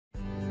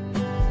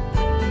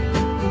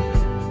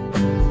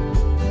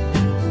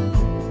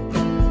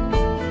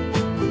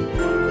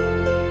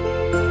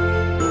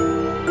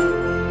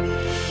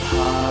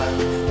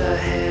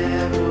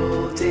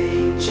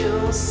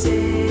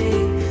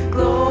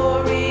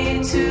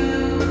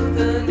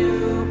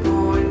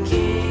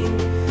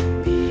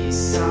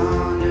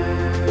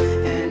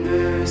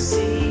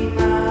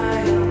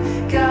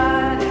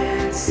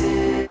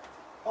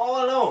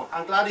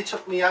kindly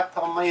took me up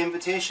on my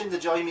invitation to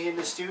join me in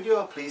the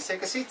studio. Please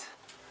take a seat.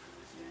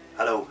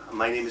 Hello,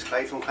 my name is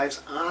Clive from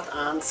Clive's Art,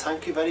 and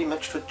thank you very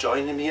much for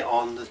joining me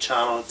on the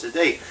channel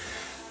today.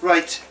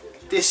 Right,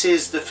 this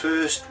is the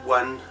first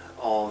one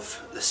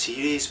of the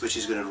series, which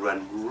is going to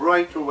run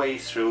right the way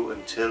through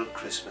until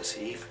Christmas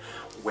Eve,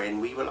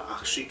 when we will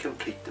actually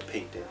complete the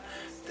painting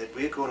that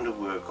we're going to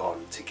work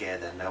on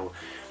together. Now,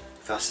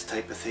 if that's the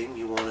type of thing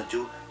you want to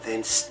do,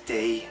 then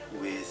stay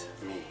with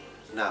me.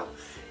 Now,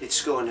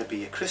 it's going to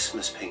be a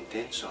Christmas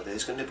painting, so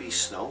there's going to be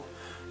snow.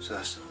 So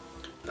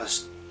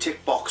that's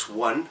tick box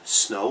 1,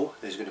 snow.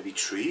 There's going to be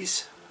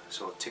trees.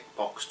 So tick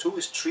box 2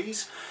 is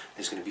trees.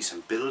 There's going to be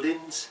some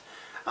buildings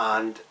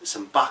and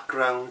some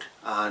background,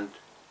 and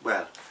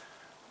well,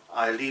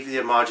 I leave the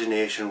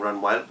imagination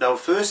run wild. Now,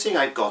 first thing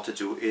I've got to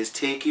do is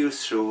take you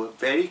through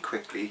very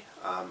quickly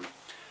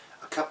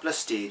a couple of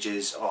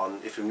stages on,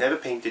 if you've never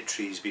painted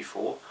trees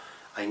before,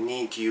 I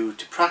need you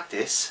to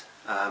practice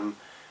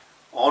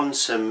on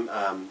some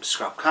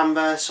scrap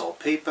canvas or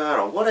paper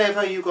or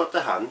whatever you got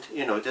to hand.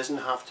 You know, it doesn't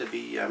have to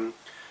be it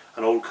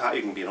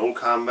can be an old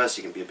canvas,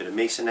 it can be a bit of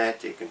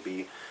masonette, it can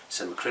be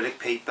some acrylic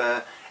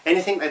paper,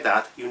 anything like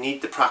that. You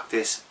need to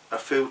practice a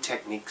few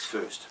techniques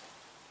first.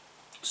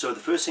 So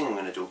the first thing I'm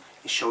going to do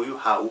is show you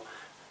how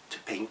to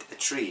paint a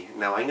tree.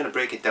 Now, I'm going to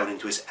break it down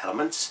into its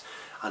elements,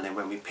 and then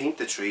when we paint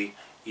the tree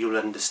you'll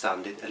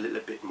understand it a little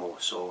bit more.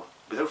 So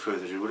without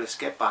further ado, let's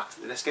get to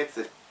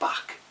the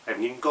back. I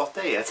haven't even got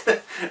there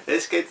yet.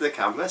 Let's get to the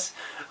canvas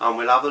and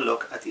we'll have a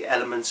look at the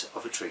elements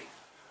of a tree.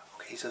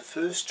 Okay, so the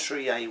first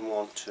tree I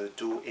want to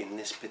do in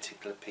this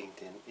particular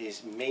painting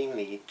is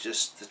mainly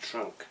just the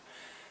trunk.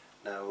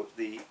 Now,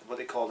 what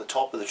they call the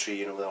top of the tree,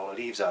 you know, where all the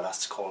leaves are,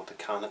 that's called the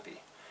canopy.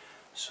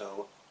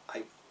 So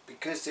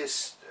because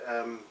this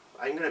I'm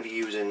going to be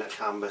using a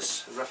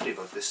canvas roughly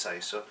about this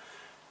size, so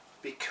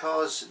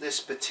because this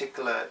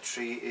particular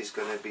tree is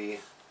going to be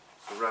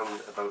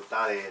around about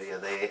that area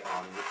there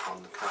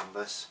on the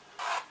canvas,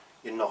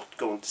 you're not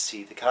going to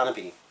see the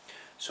canopy.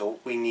 So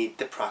we need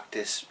to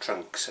practice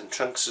trunks, and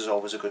trunks is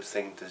always a good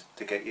thing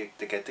to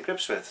get to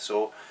grips with.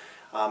 So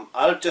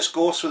I'll just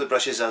go through the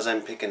brushes as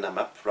I'm picking them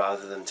up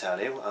rather than tell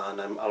you,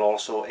 and I'll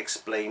also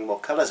explain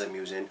what colours I'm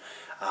using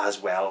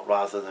as well,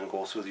 rather than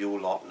go through the whole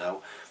lot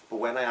now. But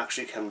when I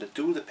actually come to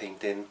do the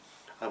painting,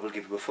 I will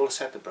give you a full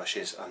set of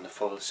brushes and a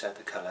full set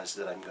of colours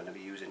that I'm going to be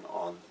using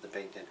on the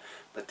painting.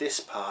 But this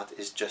part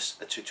is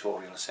just a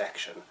tutorial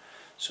section.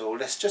 So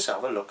let's just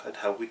have a look at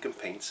how we can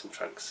paint some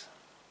trunks.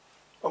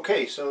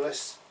 Okay, so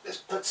let's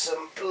put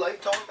some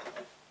light on.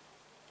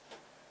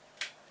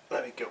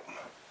 There we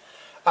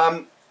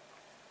go.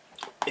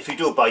 If you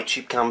do buy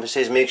cheap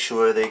canvases, make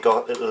sure they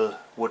got little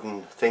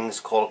wooden things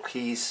called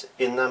keys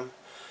in them.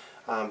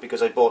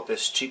 Because I bought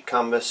this cheap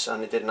canvas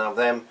and it didn't have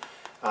them,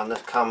 and the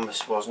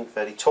canvas wasn't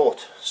very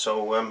taut,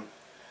 so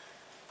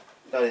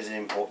that is an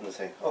important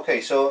thing. Okay,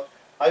 so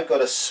I've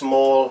got a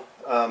small,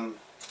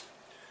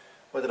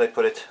 where did I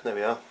put it? There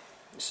we are.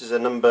 This is a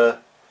number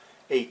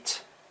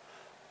 8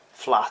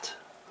 flat.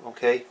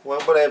 Okay,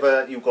 well,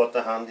 whatever you've got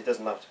to hand, it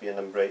doesn't have to be a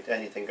number 8,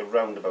 anything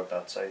around about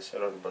that size,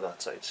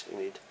 you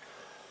need.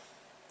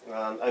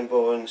 And I'm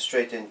going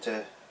straight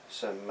into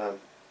some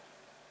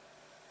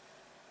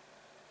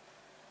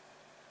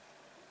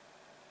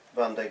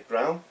Van Dyke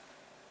Brown,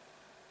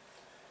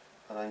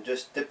 and I'm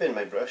just dipping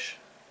my brush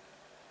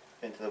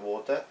into the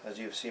water, as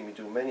you've seen me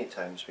do many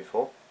times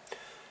before.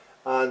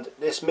 And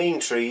this main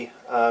tree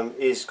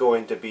is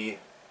going to be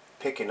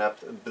picking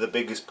up the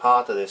biggest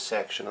part of this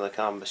section of the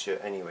canvas here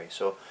anyway,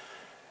 so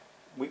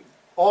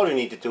all you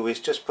need to do is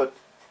just put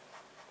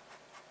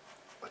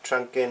a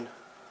trunk in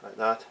like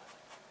that.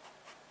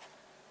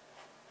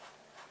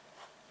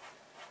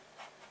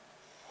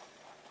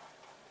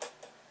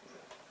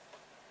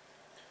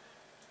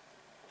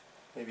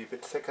 Maybe a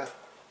bit thicker,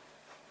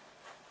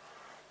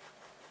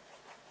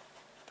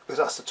 because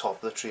that's the top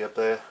of the tree up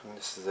there, and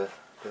this is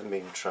the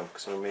main trunk,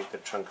 so we'll make the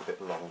trunk a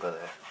bit longer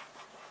there.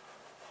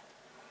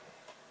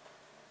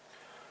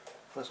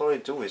 That's all you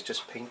do is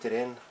just paint it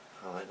in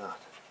like that.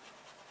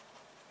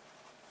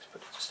 Let's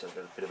put just a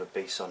little bit of a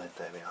base on it.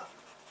 There we are.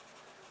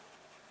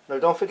 Now,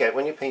 don't forget,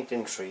 when you're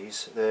painting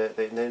trees, they're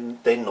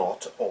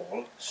not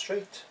all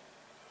straight.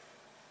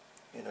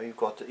 You know,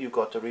 you've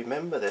got to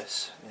remember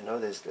this. You know,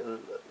 there's little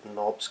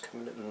knobs,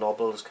 little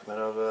nobbles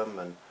coming out of them,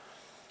 and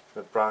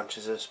the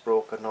branches are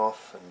broken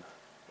off and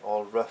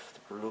all rough.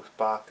 The loose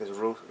bark is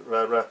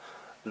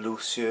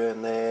loose here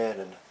and there,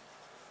 and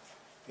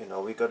you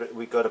know, we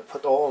got to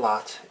put all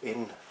that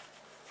in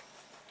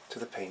to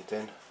the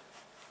painting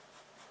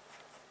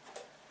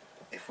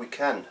if we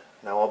can.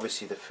 Now,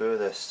 obviously, the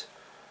further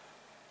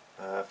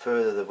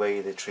the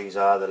way the trees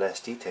are, the less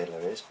detail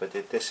there is. But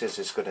this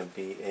is going to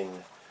be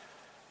in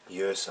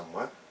here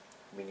somewhere.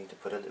 We need to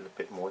put a little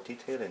bit more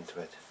detail into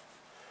it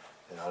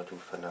than I'll do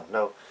for now.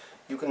 Now,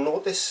 you can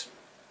notice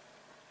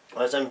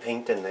as I'm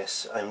painting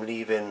this, I'm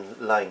leaving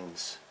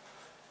lines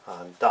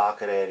and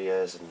darker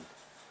areas, and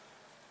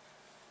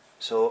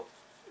so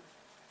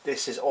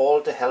this is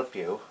all to help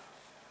you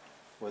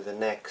with the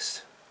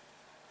next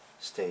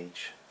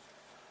stage.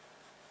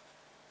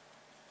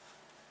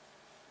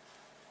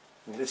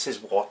 And this is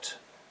what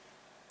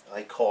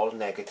I call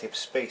negative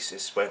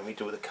spaces when we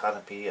do the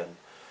canopy and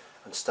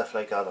stuff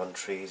like that on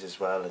trees as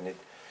well, and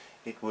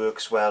it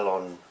works well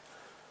on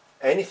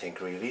anything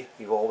really.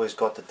 You've always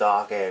got the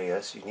dark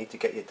areas. You need to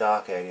get your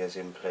dark areas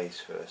in place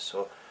first,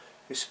 so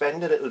you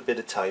spend a little bit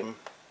of time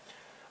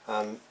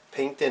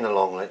painting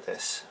along like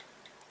this,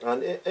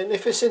 and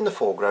if it's in the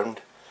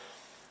foreground,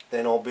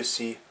 then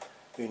obviously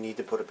you need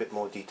to put a bit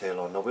more detail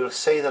on. Now we'll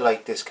say the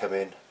light is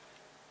coming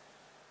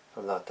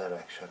from that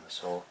direction,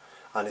 so,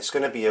 and it's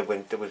going to be a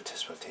winter. We'll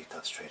take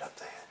that straight up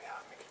there, yeah,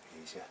 make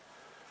it easier.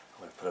 I'm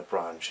going to put a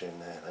branch in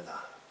there like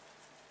that.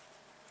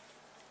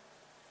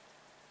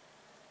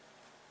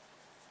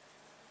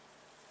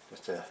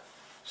 Just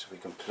so we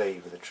can play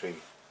with the tree.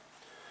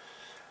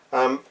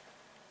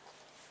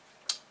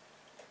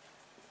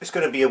 It's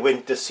going to be a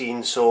winter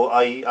scene, so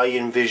I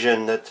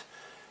envision that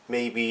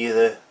maybe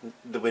the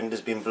wind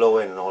has been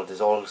blowing and all,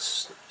 there's all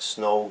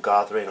snow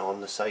gathering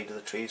on the side of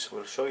the tree, so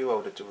we'll show you how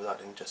to do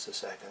that in just a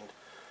second.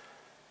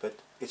 But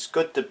it's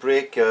good to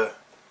break your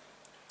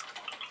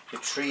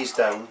trees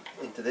down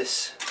into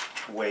this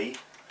way,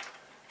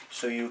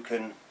 so you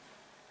can,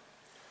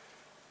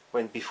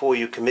 before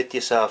you commit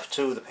yourself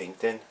to the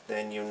painting,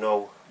 then you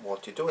know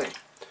what you're doing.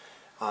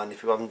 And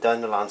if you haven't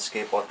done the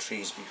landscape or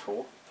trees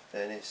before,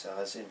 then it's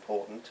as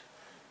important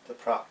to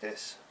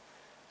practice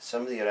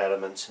some of your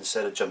elements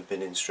instead of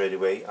jumping in straight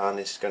away, and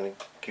it's going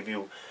to give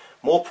you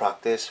more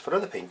practice for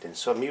other paintings.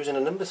 So I'm using a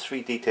number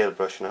 3 detail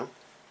brush now,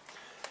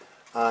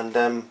 and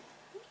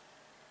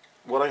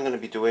what I'm going to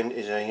be doing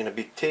is I'm going to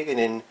be taking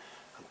in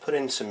and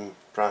putting some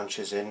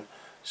branches in.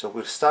 So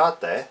we'll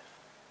start there,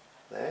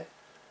 and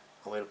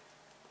we'll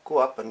go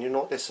up, and you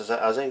notice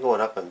as I'm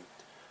going up, I'm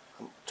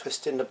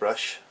twisting the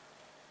brush.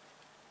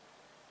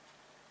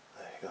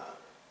 There you go.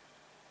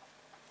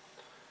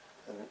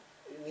 And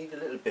you need a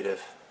little bit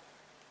of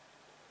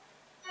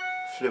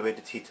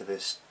fluidity to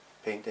this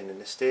painting in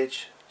this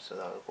stage, so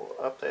that'll go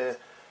up there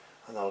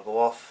and that'll go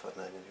off, and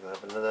then you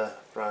have another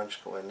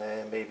branch go in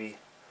there, maybe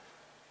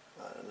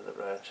another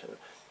branch.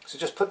 So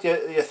just put your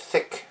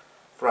thick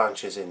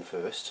branches in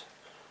first,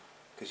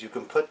 because you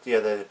can put the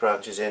other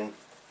branches in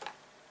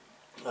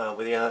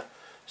with your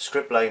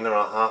script liner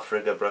or half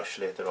rigger brush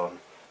later on.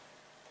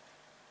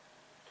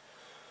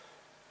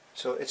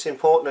 So it's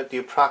important that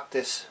you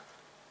practice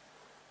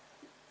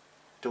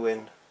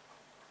doing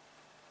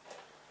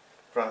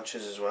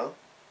branches as well.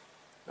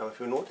 Now if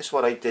you notice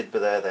what I did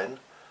with there, then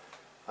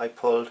I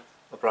pulled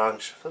a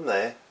branch from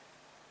there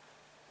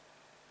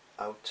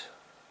out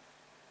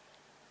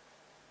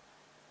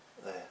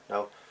there.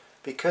 Now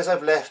because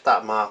I've left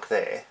that mark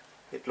there,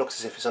 it looks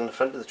as if it's on the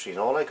front of the tree, and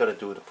all I got to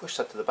do to push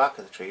that to the back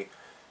of the tree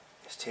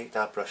is take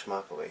that brush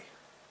mark away.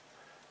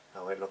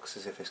 Now it looks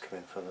as if it's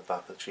coming from the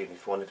back of the tree, and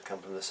if you want it to come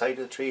from the side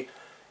of the tree,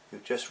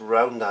 you just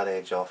round that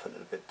edge off a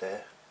little bit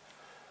there,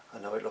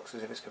 and now it looks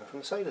as if it's coming from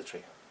the side of the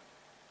tree.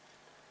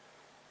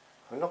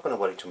 I'm not going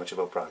to worry too much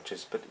about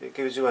branches, but it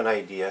gives you an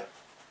idea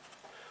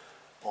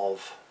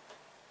of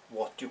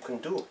what you can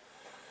do.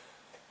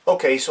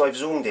 Okay, so I've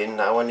zoomed in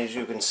now, and as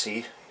you can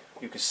see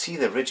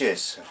the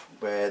ridges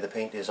where the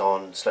paint is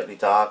on slightly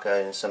darker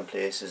in some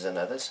places than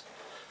others.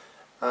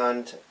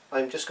 And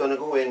I'm just going to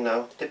go in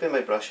now, dipping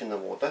my brush in the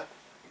water,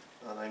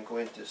 and I'm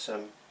going to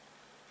some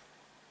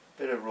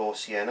bit of raw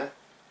sienna,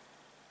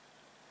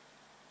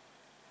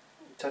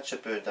 touch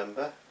of burnt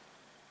umber,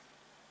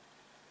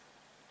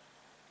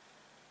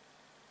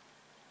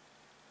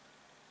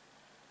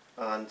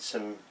 and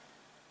some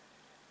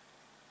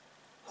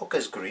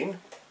hooker's green,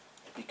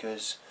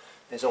 because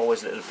there's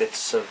always little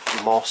bits of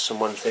moss and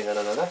one thing and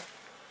another.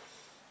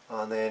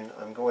 And then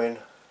I'm going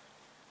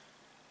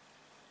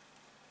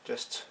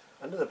just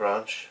under the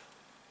branch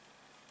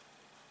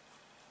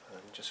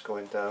and just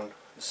going down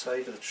the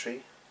side of the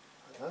tree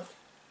like that.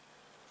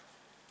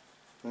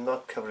 I'm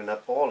not covering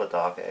up all the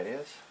dark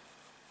areas.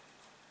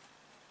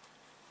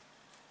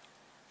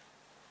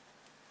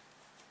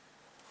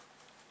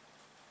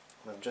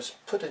 I'm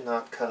just putting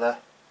that colour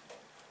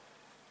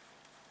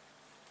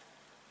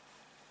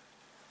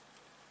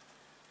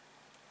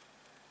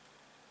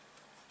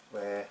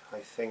where I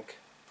think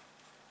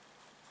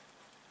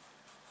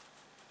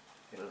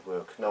it'll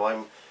work. Now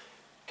I'm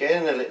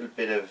getting a little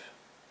bit of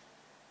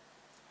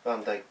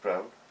Van Dyke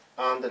brown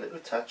and a little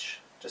touch,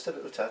 just a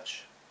little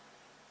touch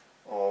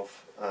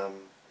of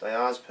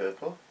Diaz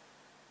purple,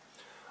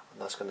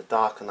 and that's going to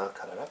darken that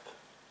colour up,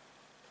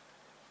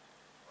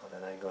 and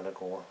then I'm going to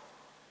go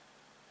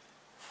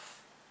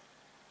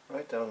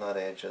right down that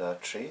edge of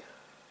that tree,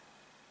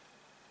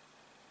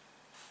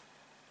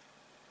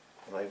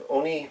 and I've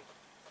only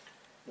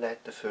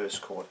let the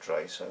first coat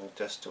dry, so I'm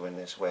just doing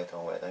this wet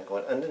on wet. I'm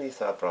going underneath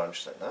that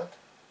branch like that.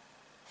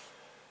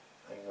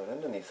 I'm going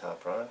underneath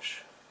that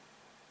branch.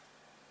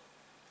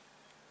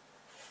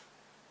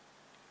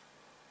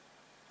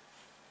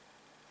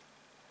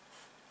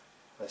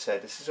 I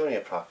said this is only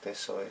a practice,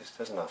 so it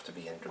doesn't have to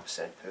be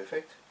 100%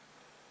 perfect.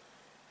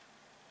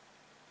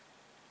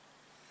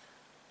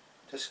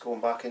 Just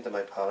going back into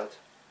my palette,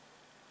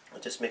 I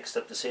just mixed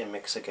up the same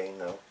mix again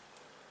now,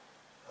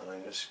 and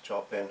I'm just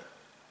dropping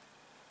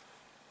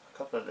a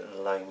couple of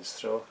little lines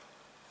through.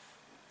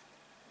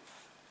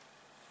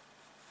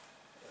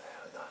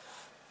 Like that.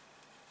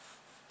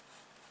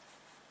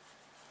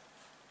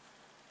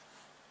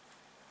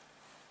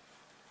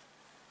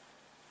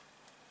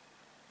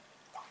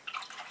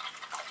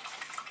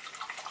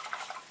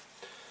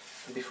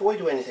 And before I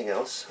do anything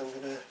else, I'm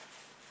going to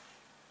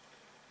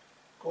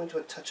go into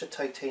a touch of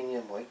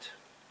titanium white.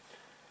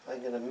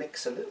 I'm going to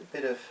mix a little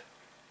bit of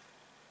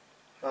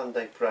Van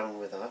Dyke brown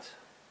with that.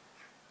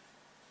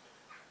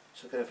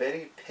 So I've got a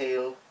very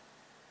pale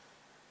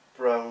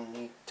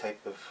browny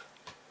type of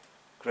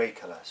grey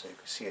colour, so you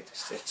can see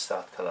it's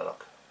that colour,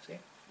 look, see?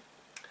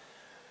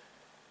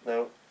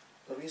 Now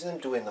the reason I'm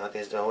doing that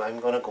is now I'm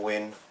going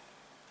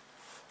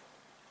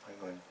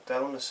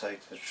down the side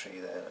of the tree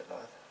there like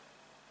that.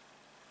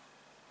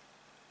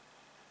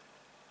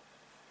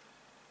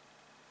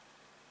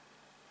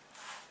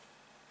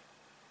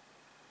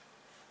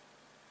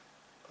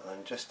 And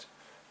I'm just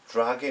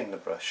dragging the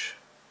brush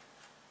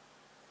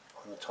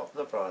on the top of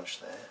the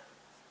branch there,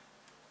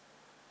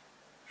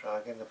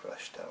 dragging the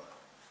brush down,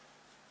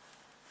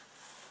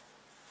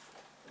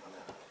 and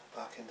then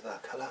back into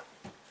that colour,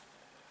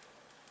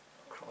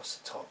 across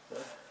the top there,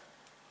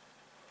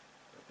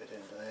 a bit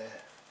into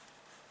there.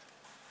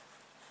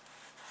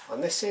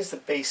 And this is the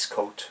base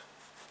coat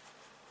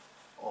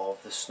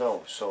of the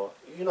snow, so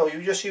you know,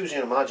 you just use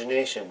your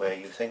imagination where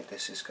you think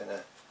this is going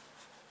to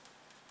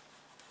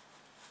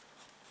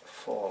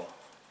fall.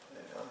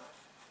 There we are.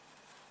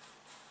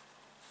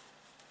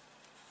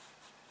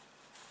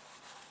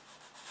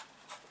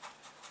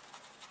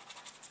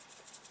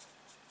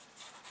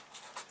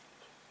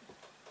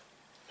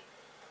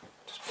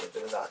 Just put a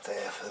bit of that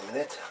there for the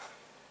minute.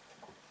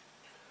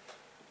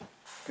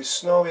 Because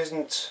snow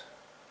isn't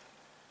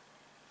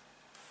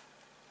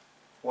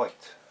white,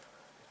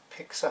 it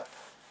picks up.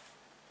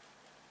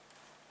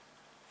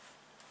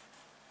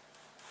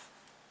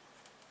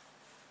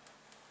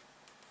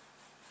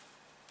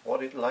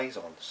 What it lies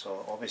on,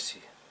 so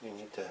obviously you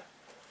need to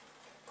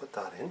put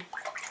that in.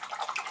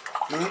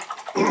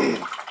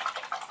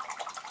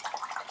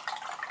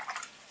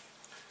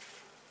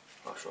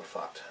 Actual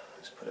fact,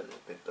 let's put a little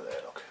bit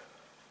there, look.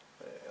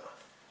 There you are.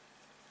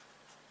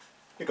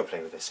 You can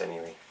play with this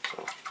anyway.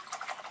 So.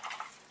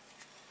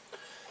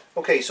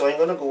 Okay, so I'm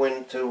going to go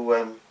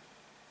into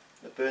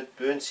the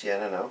burnt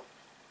sienna now.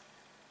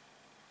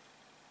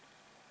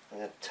 I'm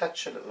going to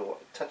touch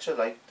a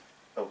light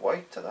of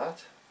white to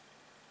that.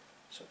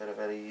 So I've got a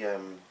very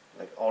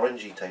like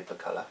orangey type of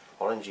colour,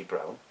 orangey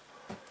brown,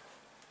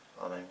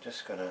 and I'm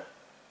just going to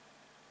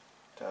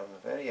down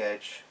the very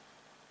edge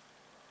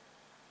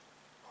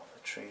of the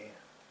tree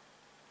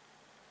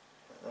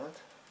like that.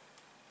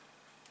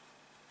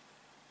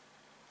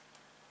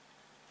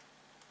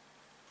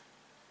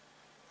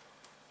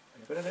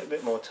 You've got a little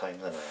bit more time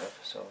than I have,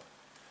 so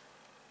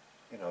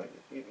you know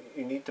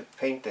you need to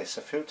paint this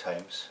a few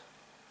times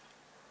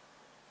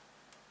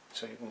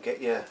so you can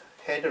get your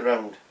head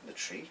around the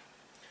tree.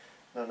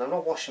 Now I'm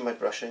not washing my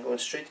brush, I'm going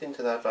straight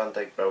into that Van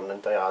Dyke brown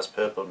and Diaz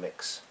purple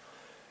mix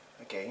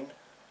again,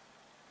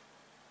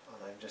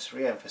 and I'm just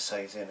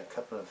re-emphasising a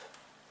couple of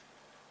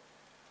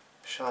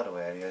shadow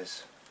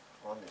areas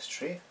on this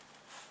tree.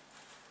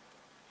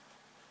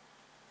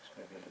 It's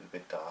maybe a little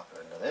bit darker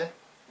under there,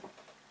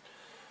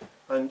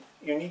 and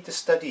you need to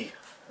study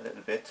a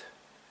little bit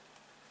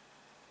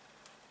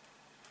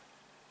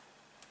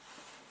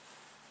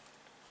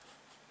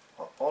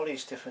all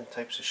these different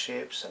types of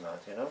shapes and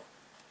that, you know.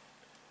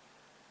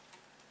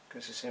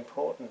 Because it's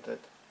important that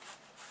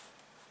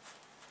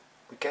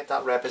we get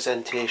that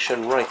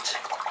representation right.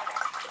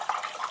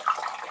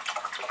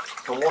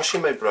 I'm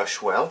washing my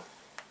brush well.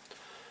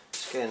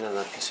 Just getting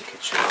another piece of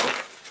kitchen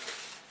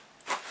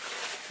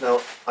roll.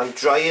 Now I'm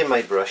drying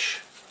my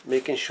brush,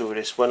 making sure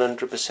it's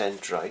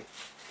 100% dry.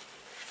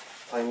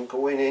 I'm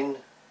going in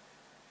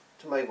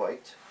to my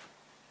white,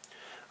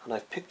 and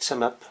I've picked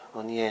some up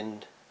on the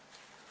end.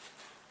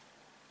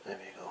 There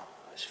we go,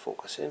 let's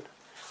focus in.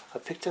 I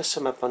picked up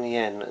some up on the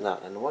end of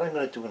that, and what I'm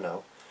going to do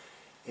now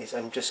is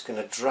I'm just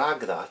going to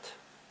drag that.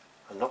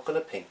 I'm not going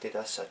to paint it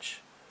as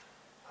such.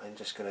 I'm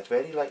just going to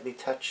very lightly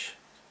touch,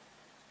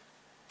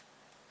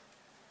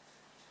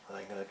 and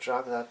I'm going to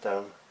drag that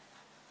down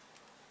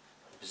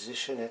and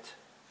position it.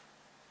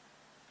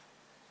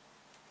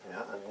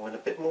 Yeah, I'm going a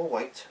bit more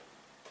white.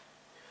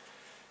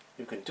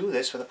 You can do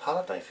this with a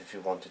palette knife if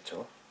you wanted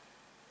to.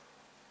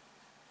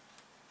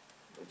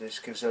 But this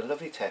gives a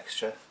lovely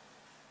texture.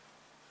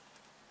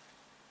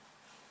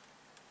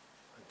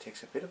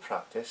 Takes a bit of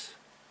practice.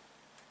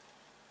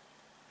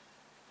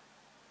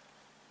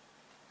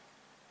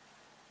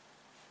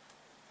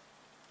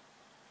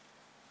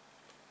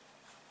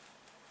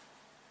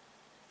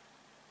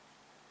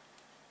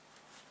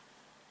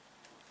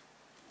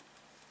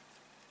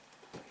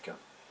 There you go.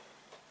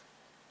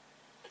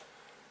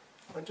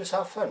 And just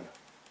have fun.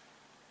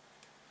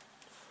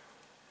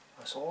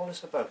 That's all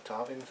it's about,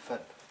 having fun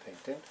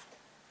painting.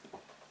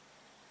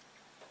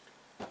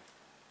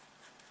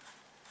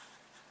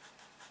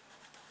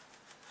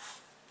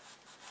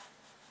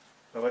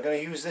 But we're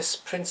going to use this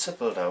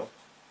principle now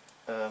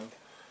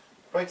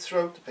right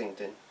throughout the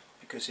painting,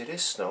 because it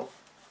is snow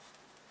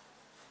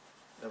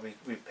that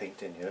we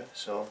paint in here.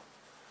 So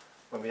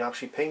when we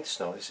actually paint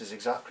snow, this is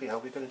exactly how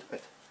we're going to do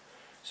it.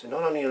 So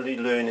not only are you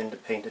learning to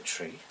paint a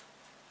tree,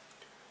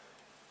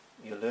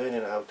 you're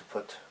learning how to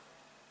put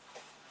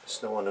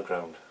snow on the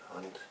ground.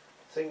 And the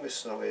thing with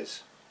snow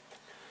is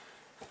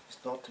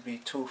not to be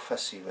too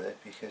fussy with it,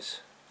 because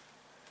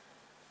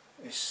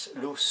it's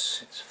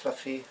loose, it's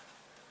fluffy,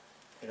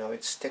 you know,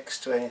 it sticks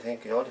to anything.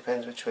 It all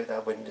depends which way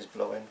that wind is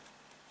blowing.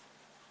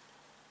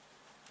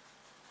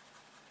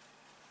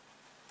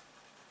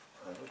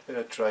 A little bit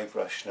of dry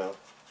brush now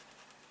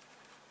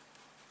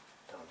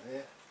down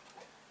there,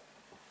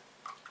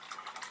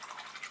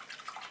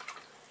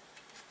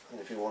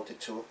 and if you wanted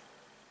to,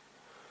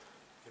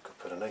 you could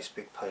put a nice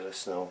big pile of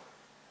snow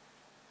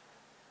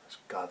that's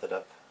gathered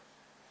up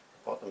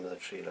at the bottom of the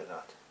tree like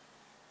that,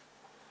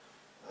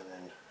 and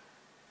then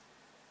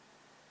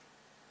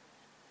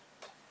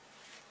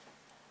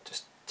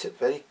just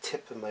very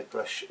tip of my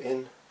brush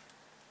in,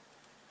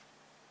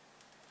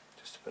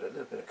 just to put a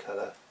little bit of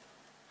colour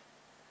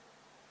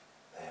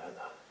there and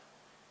that.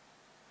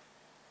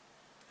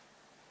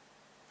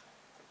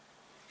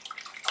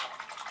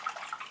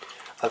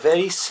 A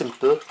very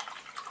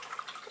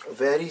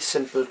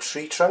simple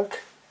tree trunk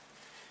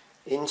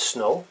in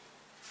snow.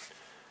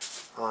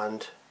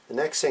 And the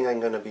next thing I'm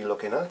going to be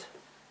looking at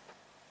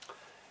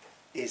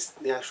is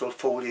the actual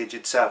foliage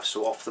itself,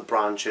 so off the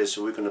branches.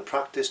 So we're going to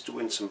practice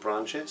doing some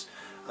branches,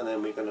 and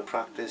then we're going to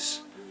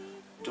practice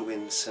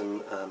doing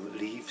some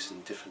leaves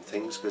and different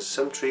things, because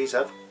some trees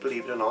have,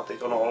 believe it or not, they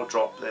don't all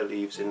drop their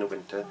leaves in the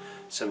winter.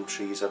 Some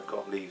trees have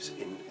got leaves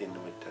in the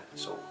winter.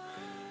 So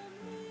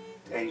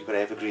you've got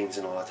evergreens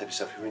and all that type of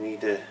stuff. We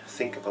need to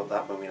think about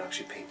that when we're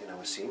actually painting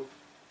our scene.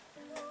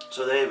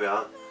 So there we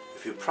are.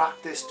 If you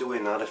practice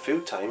doing that a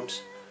few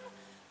times,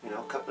 you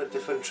know, a couple of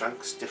different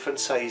trunks, different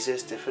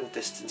sizes, different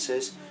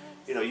distances,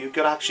 you know, you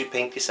could actually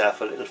paint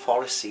yourself a little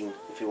forest scene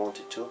if you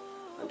wanted to,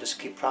 and just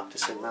keep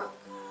practicing that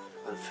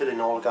and filling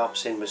all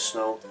gaps in with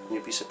snow, and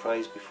you'd be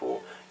surprised before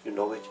you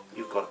know it,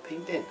 you've got a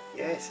painting.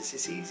 Yes, this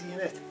is easy, isn't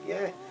it?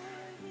 Yeah.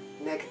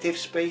 Negative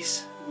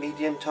space,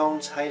 medium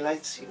tones,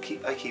 highlights.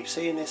 I keep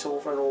saying this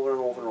over and over and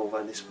over and over,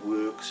 and this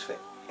works for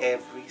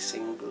every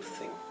single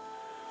thing.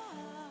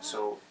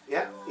 So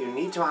yeah, you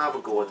need to have a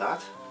go at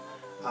that.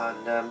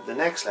 And the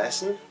next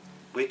lesson,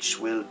 which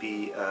will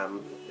be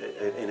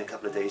in a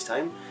couple of days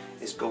time,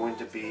 is going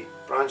to be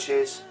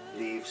branches,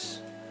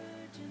 leaves,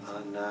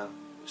 and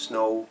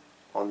snow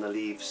on the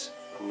leaves,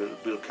 and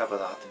we'll cover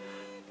that.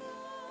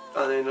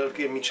 And then it'll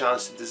give me a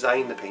chance to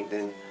design the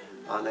painting,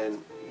 and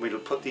then we'll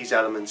put these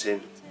elements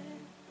in.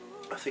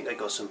 I think I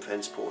got some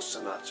fence posts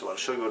and that, so I'll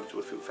show you how to do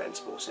a few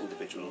fence posts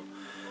individual,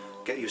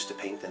 get used to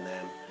painting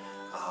them.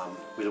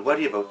 We'll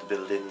worry about the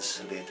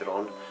buildings later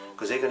on,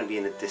 because they're going to be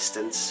in a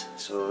distance,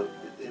 so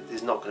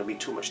there's not going to be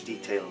too much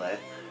detail there.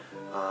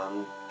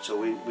 So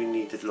we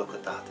need to look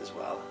at that as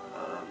well.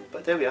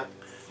 But there we are.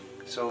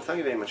 So thank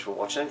you very much for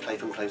watching. Clive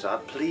from Clive's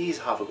Art. Please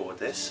have a go at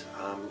this.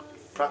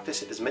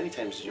 Practice it as many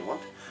times as you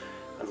want,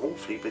 and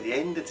hopefully by the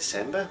end of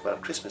December, well,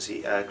 Christmas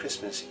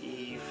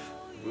Eve,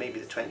 maybe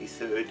the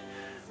 23rd,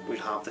 we'll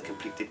have the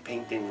completed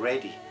painting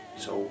ready.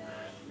 So,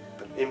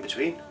 but in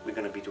between, we're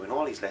going to be doing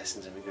all these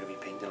lessons, and we're going to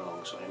be painting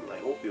along. So I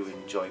hope you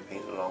enjoy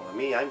painting along with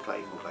me. I'm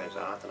Clive from Clive's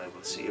Art, and I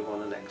will see you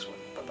on the next one.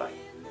 Bye bye.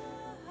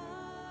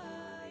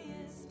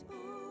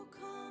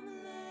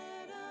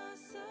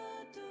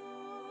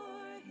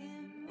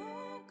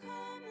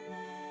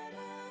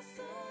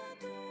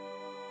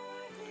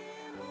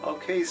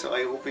 Okay, so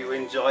I hope you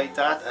enjoyed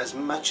that as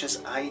much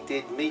as I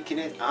did making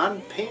it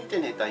and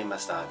painting it, I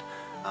must add.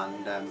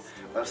 And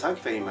well, thank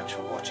you very much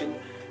for watching.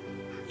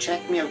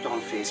 Check me out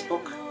on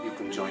Facebook. You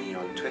can join me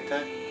on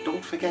Twitter.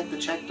 Don't forget to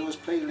check those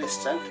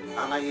playlists out,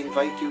 and I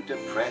invite you to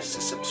press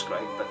the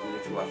subscribe button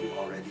if you haven't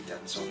already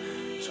done so.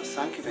 So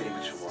thank you very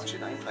much for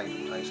watching. I'm Clive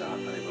from Clive's Art,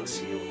 and I will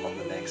see you on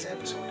the next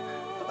episode.